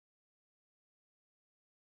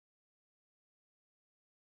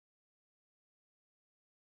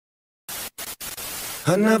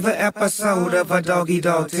Another episode of a doggy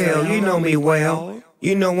dog tale. You know me well.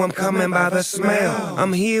 You know I'm coming by the smell.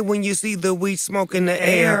 I'm here when you see the weed smoke in the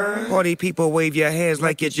air. Party people wave your hands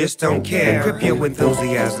like you just don't care. Crip Ya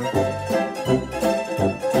Enthusiasm.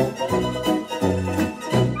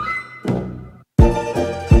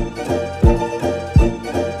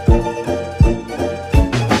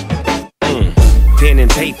 Pen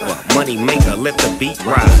and paper, money maker, let the beat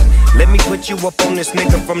ride. Let me put you up on this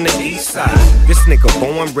nigga from the east side. This nigga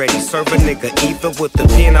born ready, serve a nigga either with the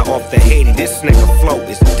pen or off the Haiti. This nigga flow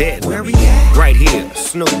is dead. Where we at? Right here,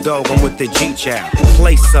 Snoop Dogg, I'm with the G-Child.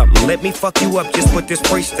 Play something, let me fuck you up just with this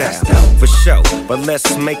freestyle. For sure, but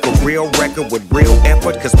let's make a real record with real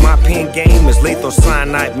effort. Cause my pen game is lethal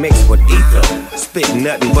cyanide mixed with ether. Spit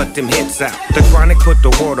nothing but them hits out. The Chronic put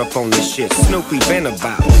the word up on this shit Snoopy been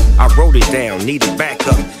about. I wrote it down, needed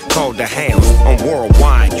backup. Called the Hounds on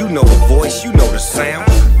Worldwide. You know the voice, you know the sound.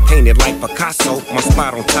 Painted like Picasso, my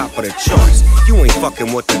spot on top of the charts. You ain't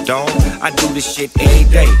fucking with the dog. I do this shit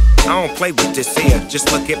every day. I don't play with this here,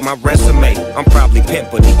 just look at my resume. I'm probably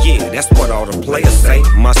pimp of the year, that's what all the players say.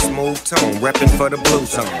 My smooth tone, reppin' for the blue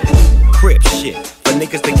zone. Crip shit, for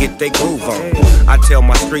niggas to get their groove on. I tell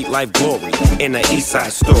my street life glory in the east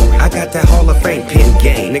side story. I got that Hall of Fame pen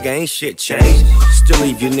game, nigga ain't shit changed. Still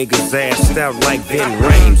leave your niggas ass out like Ben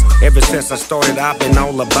Rames. Ever since I started, I've been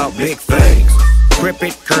all about big things. Grip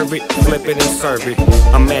it, curve it, flip it and serve it.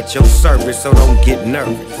 I'm at your service, so don't get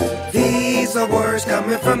nervous. These are words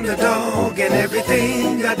coming from the dog, and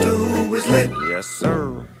everything I do is lit. Yes,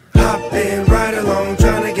 sir. Hopping right along,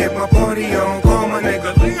 trying to get my party on. Call my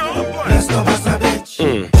nigga Leon. Let's go bust a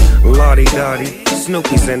bitch. Lottie Dottie,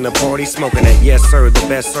 Snoopy's in the party, smoking that yes sir, the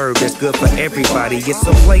best serve that's good for everybody. Get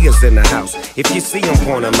some players in the house, if you see them,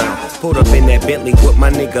 point them out. Pulled up in that Bentley with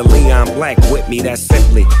my nigga Leon Black with me. That's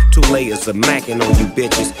simply 2 layers of macking on you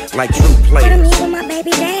bitches like true players. Put 'em with my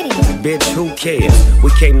baby daddy. Bitch, who cares?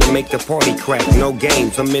 We came to make the party crack. No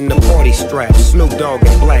games, I'm in the party strap. Snoop Dogg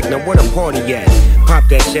and Black, now where the party at? Pop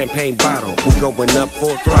that champagne bottle, we going up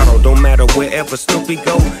full throttle. Don't matter wherever Snoopy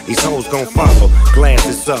go, these hoes gon' follow.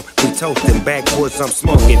 Glasses up, we toasting, backwoods I'm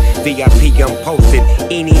smoking. VIP I'm posted,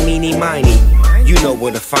 eeny, meeny, miny. You know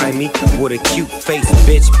where to find me, with a cute face,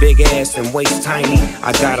 bitch, big ass and waist tiny.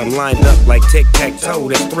 I got them lined up like tic-tac-toe,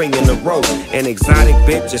 that's 3 in a row. An exotic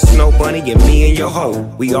bitch, a snow bunny, and me and your hoe.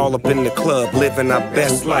 We all up in the club, living our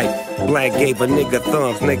best life. Black gave a nigga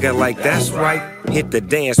thumbs, nigga like that's right. Hit the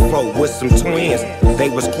dance floor with some twins, they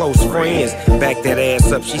was close friends. Back that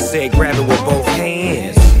ass up, she said grab it with both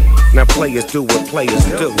hands. Now players do what players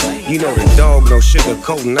do. You know the dog, no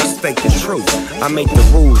sugarcoating, I state the truth. I make the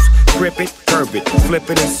rules, grip it, curve it, flip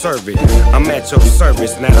it and serve it. I'm at your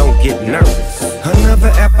service, now don't get nervous.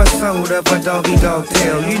 Another episode of a doggy dog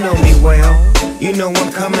tale. You know me well, you know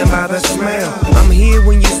I'm coming by the smell. I'm here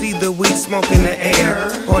when you see the weed smoke in the air.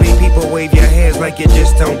 Party people wave your hands like you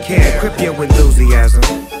just don't care. Crip Ya Enthusiasm.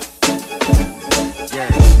 Yeah.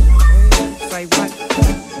 Say what?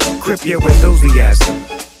 Crip Ya Enthusiasm.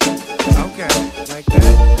 Okay, like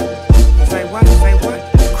that. Say what? Say what?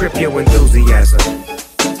 Crip Ya Enthusiasm.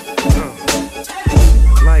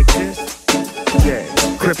 Like this? Yeah.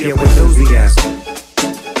 Crip Ya Enthusiasm.